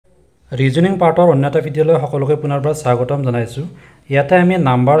Reasoning পাৰ্টৰ অন্যটা ভিডিঅ'লৈ সকলোকে পুনৰবাৰ স্বাগতম জনাইছো। ইয়াতে আমি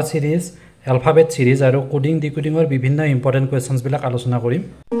নাম্বাৰ সিৰিজ, এলফাবেট সিৰিজ আৰু কোডিং ডিকোডিংৰ বিভিন্ন ইম্পৰ্টেন্ট কোৱেশ্চনছ বিলাক আলোচনা কৰিম।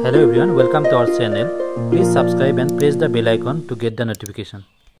 Hello everyone, welcome to our channel. Please subscribe and press the bell icon to get the notification.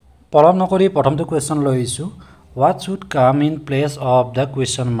 পলম নকৰি প্ৰথমটো কোৱেশ্চন লৈ আহিছো। What should come in place of the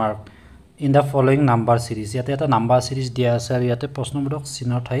question mark in the following number series? ইয়াতে এটা number সিৰিজ দিয়া আছে আৰু ইয়াতে প্ৰশ্নবোৰক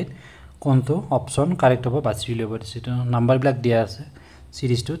চিনৰ ঠাইত কোনটো অপচন কাৰেক্ট হ'ব বাছি উলিয়াব দিছে। তো নাম্বাৰ বিলাক দিয়া আছে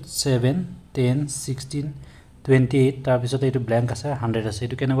সিৰিজটো 7 10 16 28 তাৰ পিছত এইটো ব্ল্যাঙ্ক আছে 100 আছে।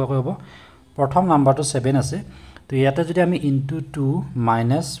 এইটো কেনেকুৱা হ'ব? প্ৰথম নাম্বাৰটো 7 আছে, তো ইয়াতে যদি আমি ইনটু 2 -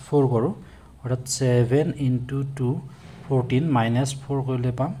 4 কৰো, অৰ্থাৎ 7 * 2 14 - 4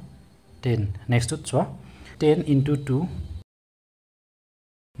 কৰিলে পাম 10। নেক্সটত চোৱা 10 * 2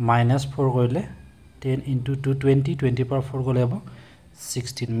 - 4 কৰিলে 10 * 2 20 20 পৰা 4 গলে হ'ব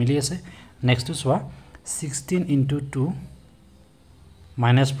 16 মিলি আছে। নেক্সটটো চোৱা 16 * 2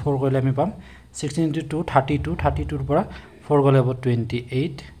 - 4 কৰিলে আমি পাম 16 * 2 32 32 পৰা 4 গলে হ'ব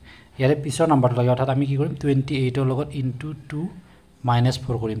 28। ইয়াৰে পিছৰ নাম্বাৰটো লাগে, অৰ্থাৎ আমি কি কৰিম 28 ৰ লগত ইনটু 2 -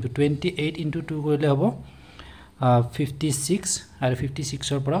 4 কৰিম। তো 28 * 2 কৰিলে হ'ব 56 আৰু 56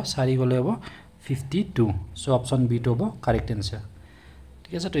 ৰ পৰা 4 গলে হ'ব 52। সো অপচন বি টো হ'ব কারেক্ট আনসার।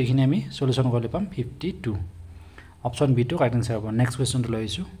 ঠিক আছে, তো এইখিনি আমি সলিউশন কৰিলে পাম 52। অপচন বি টো কাৰেক্ট আনসাৰ হ'ব। নেক্সট কোৱেশ্চনটো লৈ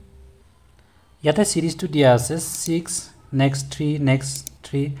আহিছো। ইয়াতে সিৰিজটো দিয়া আছে 6 নেক্সট 3 নেক্সট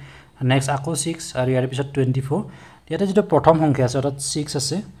 3 নেক্সট আকৌ 6 আৰু ইয়াৰ পিছত 24। ইয়াতে যেটো প্ৰথম সংখ্যা আছে অৰ্থাৎ 6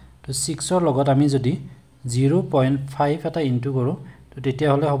 আছে, তো 6 ৰ লগত আমি যদি 0.5 এটা ইনটু কৰো, তো তেতিয়া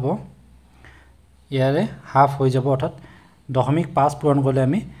হলে হ'ব ইয়াৰে হাফ হৈ যাব, অৰ্থাৎ 0.5 পূৰণ কৰিলে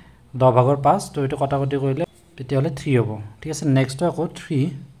আমি 10/5, তো এটো কটাকটি কৰিলে তেতিয়া হলে 3 হ'ব। ঠিক আছে, নেক্সট আকৌ 3,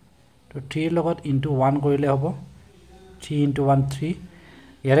 তো 3 ৰ লগত ইনটু 1 কৰিলে হ'ব 3 * 1 3।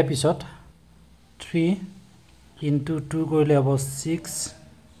 ইয়াৰে পিছত 3 * 2 কৰিলে হ'ব 6,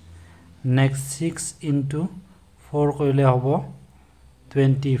 নেক্সট 6 * 4 কৰিলে হ'ব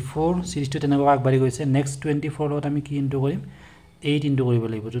 24। সিৰিজটো তেনেকৈ আগবাঢ়ি গৈছে। নেক্সট 24 লগত আমি কি ইনটু কৰিম 8 ইনটু কৰিব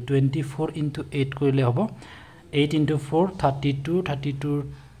লাগিব। তো 24 * 8 কৰিলে হ'ব 8 * 4 32 32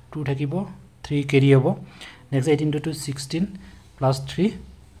 2 থাকিব 3 কেৰি হ'ব। নেক্সট 8 * 2 16 প্লাস 3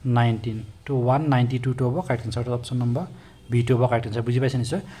 19, তো 192 টো হ'ব correct answer. Option number B টো হ'ব কাৰেক্ট আনসাৰ। বুজি পাইছে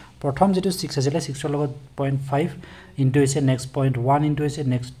নিশ্চয়? প্ৰথম যেটো 6 আছিল 6 ৰ লগত 0.5 ইনটু হৈছে, নেক্সট 0.1 ইনটু হৈছে,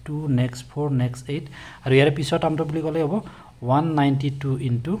 নেক্সট 2 নেক্সট 4 নেক্সট 8 আৰু ইয়াৰ পিছত টাৰ্মটো বুলি ক'লে হ'ব 192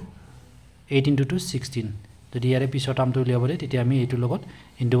 ইনটু 8 * 2 16। যদি ইয়াৰে পিছত টাৰ্মটো উলিয়াব দিয়ে তেতিয়া আমি এইটোৰ লগত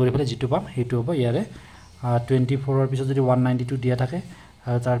ইনটু কৰি পেলাই যেটো পাম সেইটো হ'ব ইয়াৰে 24 ৰ পিছত যদি 192 দিয়া থাকে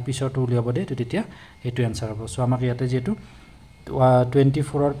আৰু তাৰ পিছৰটো উলিয়াব দিয়ে, তো তেতিয়া এইটো আনসাৰ হ'ব। সো আমাক ইয়াতে যেটো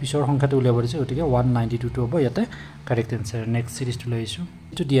 24 ৰ পিছৰ সংখ্যাটো উলিয়াব দিছে, গতিকে 192 টো হ'ব ইয়াতে কাৰেক্ট আনসাৰ। নেক্সট সিৰিজটো লৈ আইছো।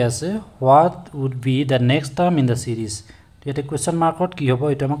 এটো দিয়া আছে what would be the next term in the সিৰিজ। তো ইয়াতে কোৱেশ্চন মাৰ্কত কি হ'ব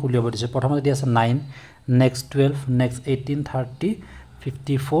এটা আমাক উলিয়াব দিছে। প্ৰথমতে দিয়া আছে 9, নেক্সট 12, নেক্সট 18 30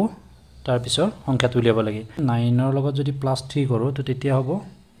 54, তাৰ পিছৰ সংখ্যাটো উলিয়াব লাগে। 9 ৰ লগত যদি +3 কৰো, তো তেতিয়া হ'ব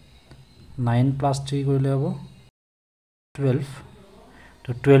 9 + 3 কৰিলে হ'ব 12। তো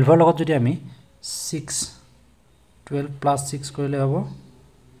 12 ৰ লগত যদি আমি 6 12 + 6 কৰিলে হ'ব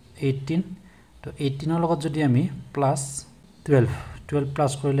 18। তো 18 ৰ লগত যদি আমি +12 12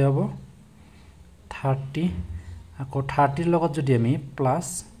 প্লাস কৰিলে হ'ব 30, আকৌ 30 ৰ লগত যদি আমি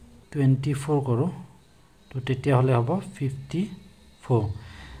 +24 কৰো, তো তেতিয়া হলে হ'ব 54।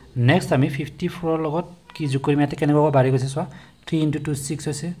 নেক্সট আমি 54 ৰ লগত কি যোগ কৰিম, ইয়াতে কেনেকৈ বাঢ়ি গৈছে চোৱা 3 * 2 6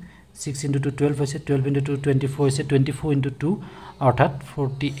 হৈছে, 6 * 2 12 হৈছে, 12 * 2 24 হৈছে, 24 * 2 অৰ্থাৎ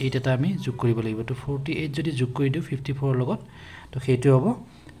 48 এটা আমি যোগ কৰিব লাগিব। তো 48 যদি যোগ কৰি দিও 54 ৰ লগত, তো সেইটো হ'ব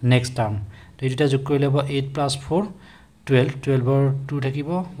নেক্সট টাৰ্ম। তো এই দুটা যোগ কৰিলে হ'ব 8 + 4 12 12 ৰ 2 থাকিব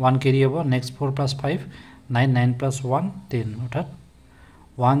 1 কেৰি হ'ব, নেক্সট 4 + 5 9 9 + 1 10, অৰ্থাৎ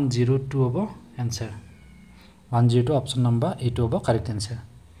 102 হ'ব আনসাৰ। 102 অপশন নম্বৰ এইটো হ'ব correct answer.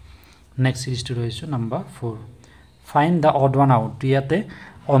 Next সিৰিজটো ৰৈছো number 4, find the odd one out. ইয়াতে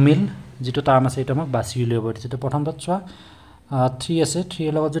অমিল যেটো টাৰ্ম আছে এটা আমাক বাছি উলিয়াব দিছে। তো প্ৰথমত চোৱা 3 আছে, 3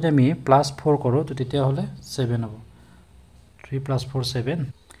 ৰ লগত যদি আমি +4 কৰো, তো তেতিয়া হলে 7 হ'ব। 3 + 4 7,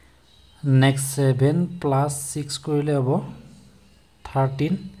 নেক্সট 7 + 6 কৰিলে হ'ব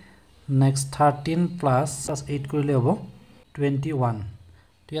 13, নেক্সট 13 + 8 কৰিলে হ'ব 21।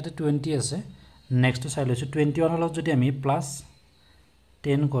 তো ইয়াতে 20 আছে। নেক্সটটো চাই লৈছো 21 ৰ লগত যদি আমি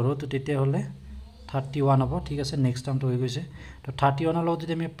 +10 কৰো, তো তেতিয়া হলে 31 হ'ব। ঠিক আছে, নেক্সট টাৰ্মটো হৈ গৈছে। তো 31 ৰ লগত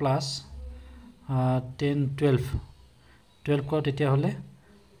যদি আমি +10 12 কৰো, তেতিয়া হলে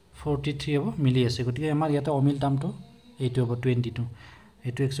 43 হ'ব, মিলি আছে। গতিকে আমাৰ ইয়াতে অমিল টার্মটো এইটো হ'ব 22।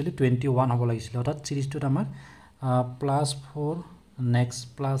 এইটো একচুয়ালি 21 হ'ব লাগিছিল। অৰ্থাৎ সিৰিজটোত আমাৰ +4 নেক্সট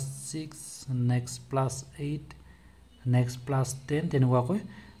 +6 নেক্সট +8 নেক্সট +10 তেনেকুৱাকৈ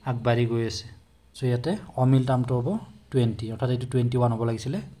আগবাঢ়ি গৈ আছে সো ইয়াতে অমিল টাৰ্মটো হ'ব 20 অৰ্থাৎ এটো 21 হ'ব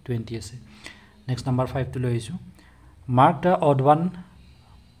লাগিছিলে 20 আছে নেক্সট নাম্বাৰ 5 টো লৈ আইছো mark da odd one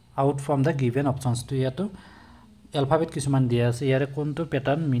out from da given অপচনস তো ইয়াতো এলফাবেট কিছুমান দিয়া আছে ইয়াৰে কোনটো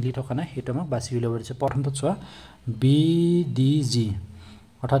প্যাটাৰ্ন মিলি থকা নাই হেতু আমাক বাছি উলিয়াব দিছে প্ৰথমটো চোৱা বি ডি জি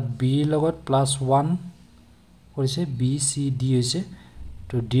অৰ্থাৎ বি লগত +1 কৰিছে বি সি ডি হৈছে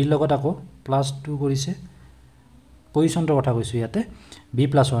তো ডি লগত আকৌ +2 কৰিছে পজিশনটোৰ কথা কৈছো ইয়াতে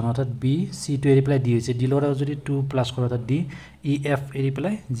b+1 অৰ্থাৎ b c টো এৰি পেলাই d হৈছে d লগত যদি 2 প্লাস কৰে অৰ্থাৎ d e f এৰি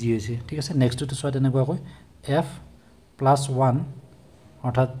পেলাই g হৈছে ঠিক আছে নেক্সট টো চোৱা তেনেকুৱা কৈ f +1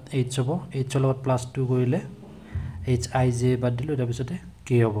 অৰ্থাৎ h হ'ব h লগত +2 কৰিলে h i j বাদ দিলো তাৰ পিছতে k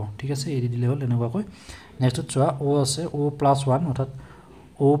হ'ব ঠিক আছে এৰি দিলে হল এনেকুৱা কৈ নেক্সট টো চোৱা o আছে o +1 অৰ্থাৎ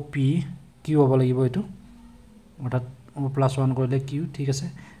o p q হ'ব লাগিব এটো অৰ্থাৎ o +1 কৰিলে q ঠিক আছে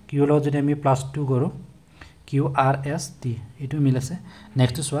q লগত যদি আমি +2 কৰো q r s t এটো মিল আছে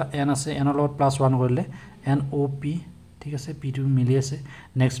নেক্সট টো চোৱা n আছে n লগত +1 কৰিলে n o p ঠিক আছে p টো মিলি আছে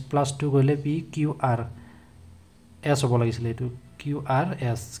নেক্সট +2 কৰিলে p q r s হ'ব লাগিছিল এটো q r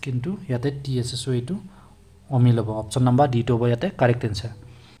s কিন্তু ইয়াতে t আছে সো এটো অমিল হ'ব অপচন নাম্বাৰ ডি টো হ'ব ইয়াতে কাৰেক্ট आंसर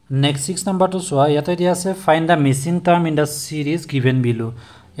নেক্সট 6 নাম্বাৰটো চোৱা ইয়াতে দিয়া আছে find da missing term in the সিৰিজ given বিলো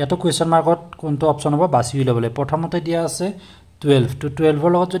ইয়াতো কোৱেশ্চন মাৰ্কত কোনটো অপচন হ'ব বাছি উলিয়াবলে প্ৰথমতে দিয়া আছে 12 to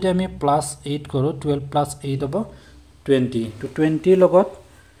 12 লগত যদি আমি +8 কৰো 12 + 8 হ'ব 20 to 20 লগত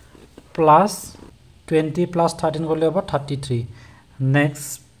 +20 + 13 কৰিলে হ'ব 33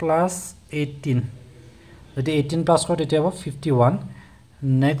 নেক্সট +18 যদি 18 প্লাস কৰো তেতিয়া হ'ব 51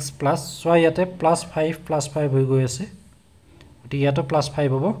 নেক্সট প্লাস সো ইয়াতে +5 +5 হৈ গৈ আছে গতি ইয়াতো +5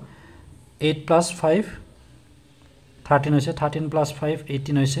 হ'ব 8 + 5 13 হৈছে 13 + 5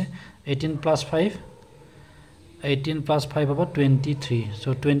 18 হৈছে 18 + 5 18 + 5 হ'ব 23 সো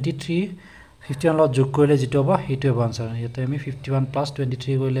 23 51 লগত যোগ কৰিলে যেটো হ'ব হেতু হ'ব आंसर ইয়াতে আমি 51 +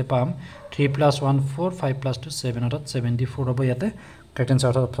 23 কৰিলে পাম 3 + 1 4 5 + 2 7 অৰ্থাৎ 74 হ'ব ইয়াতে কাৰেক্ট आंसर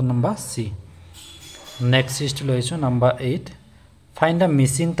অৰ্থাৎ option number C next is two লৈছো number 8 find da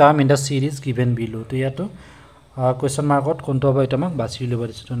missing term in the সিৰিজ given বিলো তো ইয়াতো কোৱেশ্চন মাৰ্কত কোনটো হ'ব এটা আমাক বাছি উলিয়াব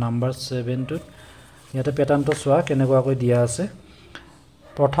দিছে তো নম্বৰ 7 টো ইয়াতে প্যাটাৰ্নটো চোৱা কেনেকুৱাকৈ দিয়া আছে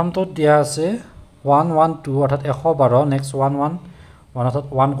প্ৰথমটো দিয়া আছে 112 অৰ্থাৎ 112 নেক্সট 11 অৰ্থাৎ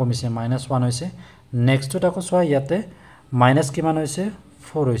 1 কমিছে -1 হৈছে নেক্সট টো আকৌ চোৱা ইয়াতে মাইনাস কিমান হৈছে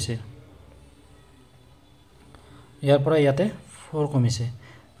 4 হৈছে ইয়াৰ পৰা ইয়াতে 4 কমিছে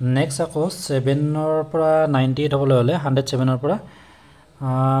নেক্সট আকৌ 7 ৰ পৰা 98 হ'বলৈ হলে 107 ৰ পৰা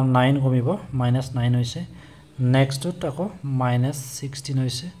 9 কমিব -9 হৈছে নেক্সট টো আকৌ -16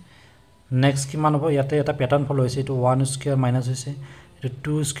 হৈছে নেক্সট কিমান হ'ব ইয়াতে এটা প্যাটাৰ্ন ফলো হৈছে এটো 1 স্কয়াৰ মাইনাস হৈছে এটো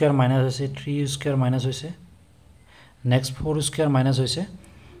 2 স্কয়াৰ মাইনাস হৈছে 3 স্কয়াৰ মাইনাস হৈছে নেক্সট 4 স্কয়াৰ মাইনাস হৈছে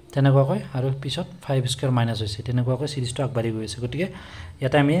তেনেকুৱাকৈ আৰু পিছত 5 স্কয়াৰ মাইনাস হৈছে তেনেকুৱাকৈ সিৰিজটো আগবাঢ়ি গৈ আছে গতিকে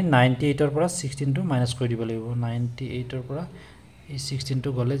ইয়াতে আমি 98 ৰ পৰা 16 টো মাইনাস কৰি দিব লাগিব 98 ৰ পৰা এই 16 টো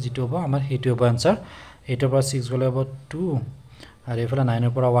গলে যেটো হ'ব আমাৰ হেতু হ'ব आंसर 8 ৰ পৰা 6 গলে হ'ব 2 আৰু এফালে 9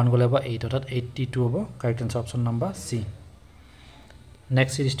 ৰ পৰা 1 গলে হ'ব 8 অৰ্থাৎ 82 হ'ব কাৰেক্ট आंसर অপচন নম্বৰ সি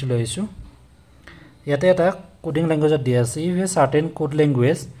নেক্সট সিৰিজ টো লৈছো ইয়াতে এটা কোডিং ল্যাঙ্গুৱেজত দিয়া আছে ইফ এ সাৰ্টেন কোড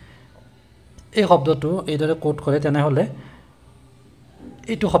ল্যাঙ্গুৱেজ এই শব্দটো এইদৰে কোড কৰে তেনে হলে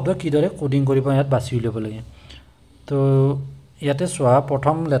এইটো শব্দ কিদৰে কোডিং কৰিব ইয়াত বাছি উলিয়াব লাগে তো ইয়াতে চোৱা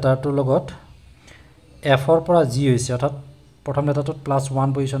প্ৰথম লেটাৰটোৰ লগত f ৰ পৰা g হৈছে অৰ্থাৎ প্ৰথম লেটাৰটোত +1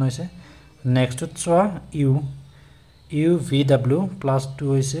 পজিশন হৈছে নেক্সটত চোৱা u v w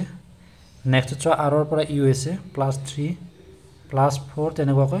 +2 হৈছে নেক্সটত চোৱা r ৰ পৰা u হৈছে +3 +4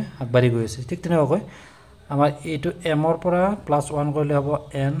 তেনেকুৱাকৈ আগবাঢ়ি গৈ আছে ঠিক তেনেকুৱাকৈ আমাৰ এইটো m ৰ পৰা +1 কৰিলে হ'ব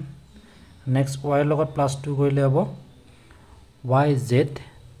n নেক্সট y ৰ লগত +2 কৰিলে হ'ব y z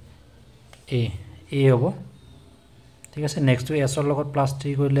a হ'ব ঠিক আছে নেক্সট টু s ৰ লগত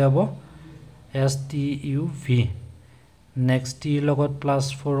 +3 কৰিলে হ'ব s t u v next t লগত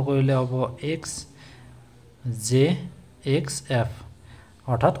 +4 কৰিলে হ'ব x j x f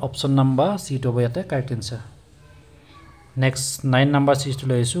অৰ্থাৎ অপচন নম্বৰ সি টো হ'ব ইয়াতে correct answer next 9 number series টো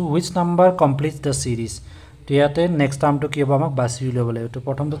লৈছো which number completes the series তো ইয়াতে নেক্সট টার্মটো কি হ'ব আমাক বাছি উলিয়াব লাগিব তো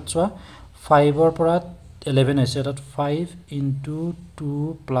প্ৰথমটো চোৱা 5 ৰ পৰা 11 হৈছে অৰ্থাৎ 5 * 2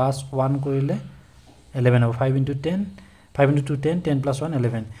 + 1 কৰিলে 11 হ'ব 5 * 10 5 * 2 10 10 + 1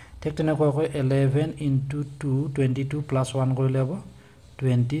 11 ঠিক তেনেকৈ 11 * 2 22 + 1 কৰিলে হ'ব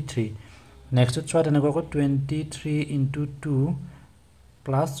 23 নেক্সট চোৱা তেনেকৈ 23 * 2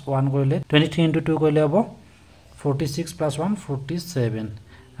 + 1 কৰিলে 23 * 2 কৰিলে হ'ব 46 + 1 47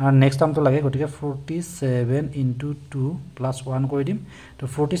 আৰু নেক্সট টাৰ্মটো লাগে গতিকে 47 * 2 + 1 কৰি দিম তো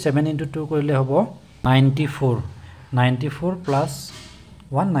 47 * 2 কৰিলে হ'ব 94 94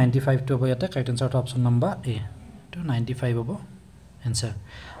 + 1 95 টো হ'ব ইয়াতে কারেক্ট आंसर অপচন নম্বৰ এ তো 95 হ'ব आंसर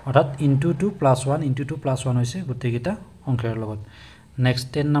অৰ্থাৎ ইনটু 2 প্লাস 1 ইনটু 2 প্লাস 1 হৈছে গুটেকিটা অংকেৰ লগত নেক্সট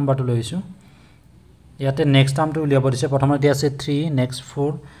 10 নাম্বাৰটো লৈছো ইয়াতে নেক্সট টাৰ্মটো উলিয়াব দিছে প্ৰথমতে দিয়া আছে 3 নেক্সট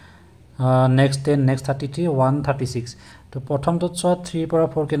 4 নেক্সট 10 নেক্সট 33 136 তো প্ৰথমটো চোৱা 3 পৰা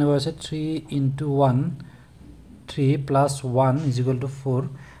 4 কেনেকৈ আছে 3 into 1 3 plus 1 is equal to 4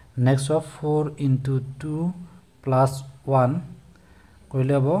 next of 4 into 2 plus 1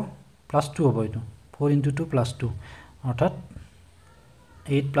 কইলে হবো plus 2 হবো এটো 4 into 2 plus 2 অর্থাৎ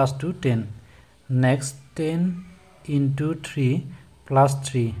 8 plus 2 10 next 10 into 3 plus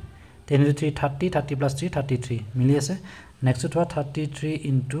 3 10 into 3 30 30 plus 3 33 মিলি আছে next to 33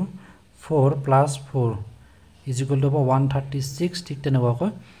 into 4 plus 4 is equal to 136 ঠিক তেনেকুৱা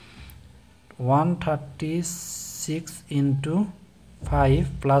কয় 136 into 5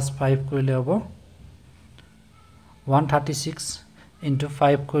 plus 5 কইলে হবো 136 into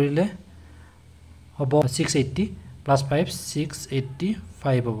 5 কইলে হবো 680 plus 5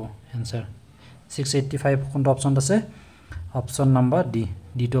 685 হবো आंसर 685 কোনটো অপশন আছে অপশন নাম্বার ডি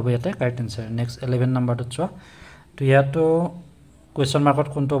ডি তো বেতে কারেক্ট आंसर নেক্সট 11 নাম্বারটো চোৱা তো ইয়াতো কোয়েশ্চন মার্কত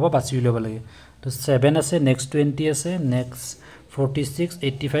কোনটো হবো বাছি উলিয়াব লাগে তো 7 আছে নেক্সট 20 আছে নেক্সট 46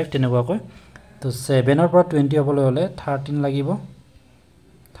 85 তেনেকুৱা কয় তো 7 ৰ পৰা 20 হবলৈ হলে 13 লাগিব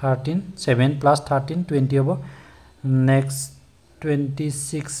 13 7 plus 13 20 হবো next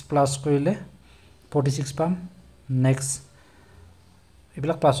 26 plus কৰিলে 46 পাম next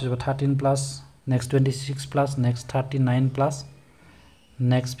এবিলাক প্লাস হ'ব 13 plus next 26 plus next 39 plus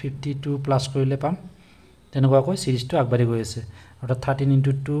next 52 plus কৰিলে পাম তেনেকুৱা কৈ সিৰিজটো আগবাঢ়ি গৈ আছে অৰ্থাৎ 13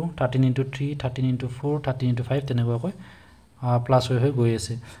 into 2 13 into 3 13 into 4 13 into 5 তেনেকুৱা কৈ প্লাস হৈ গৈ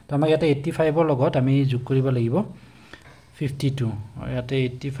আছে তো আমাক ইয়াতে 85 ৰ লগত আমি যোগ কৰিব লাগিব 52 ইয়াতে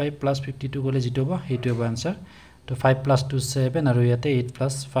 85 plus 52 গলে জিটো হ'ব হেটো হ'ব आंसर তো 5 plus 2 7 আৰু ইয়াতে 8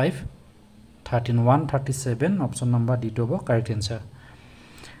 plus 5 13 137 অপশন নাম্বাৰ ডি তো হ'ব কাৰেক্ট आंसर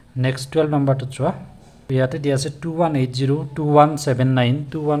নেক্সট 12 নাম্বাৰটো চোৱা ইয়াতে দিয়া আছে 2180 2179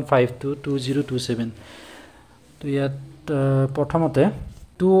 2152 2027 তো ইয়াত প্ৰথমতে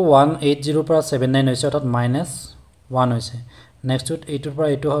 2180 পৰা 79 হৈছে অৰ্থাৎ -1 হৈছে নেক্সট 8 পৰা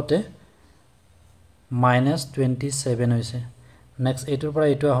 8 হতে -27 হৈছে নেক্সট 8 পৰা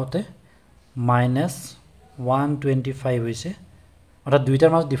 8 হতে -125 হৈছে অৰ্থাৎ দুইটাৰ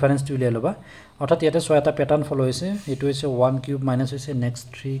মাজত ডিফাৰেন্সটো উলিয়াই লবা অৰ্থাৎ ইয়াতে ছয় এটা প্যাটাৰ্ন ফলো হৈছে এটো হৈছে 1 কিউব মাইনাস হৈছে নেক্সট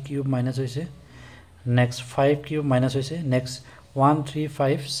 3 কিউব মাইনাস হৈছে নেক্সট 5 কিউব মাইনাস হৈছে নেক্সট 1 3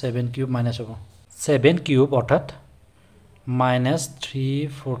 5 7 কিউব মাইনাস হ'ব 7 কিউব অৰ্থাৎ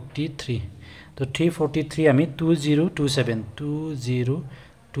 -343 তো 343 আমি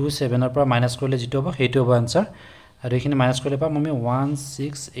 2027 ৰ পৰা মাইনাস কৰিলে জিটো হ'ব হেটো হ'ব आंसर আৰু এখিনি মাইনাস কৰিলে পাম আমি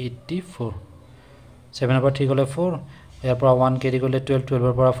 1684 7 ৰ পৰা 3 গলে 4 ইয়াৰ পৰা 1 কেৰি গলে 12 12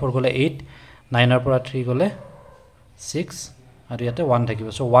 ৰ পৰা 4 গলে 8 9 ৰ পৰা 3 গলে 6 আৰু ইয়াতে 1 থাকিব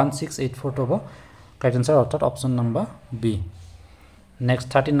সো 1684 তো হ'ব কাৰেক্ট आंसर অৰ্থাৎ অপশন নাম্বাৰ বি নেক্সট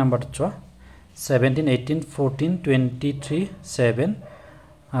 13 নাম্বাৰটো চোৱা 17 18 14 23 7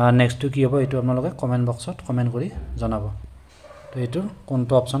 নেক্সট টু কি হ'ব এটো আপোনালোকে কমেন্ট বক্সত কমেন্ট কৰি জনাব তো এটো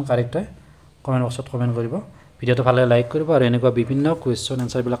কোনটো অপশন কাৰেক্ট হয় কমেন্ট বক্সত কমেন্ট কৰিব ভিডিওটো ভালে লাইক কৰিব আৰু এনেকুৱা বিভিন্ন কোৱেশ্চন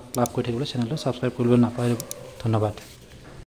আনসাৰ বিলাক লাভ কৰি থাকিবলৈ চেনেলটো সাবস্ক্ৰাইব কৰিব নাপাহৰিব ধন্যবাদ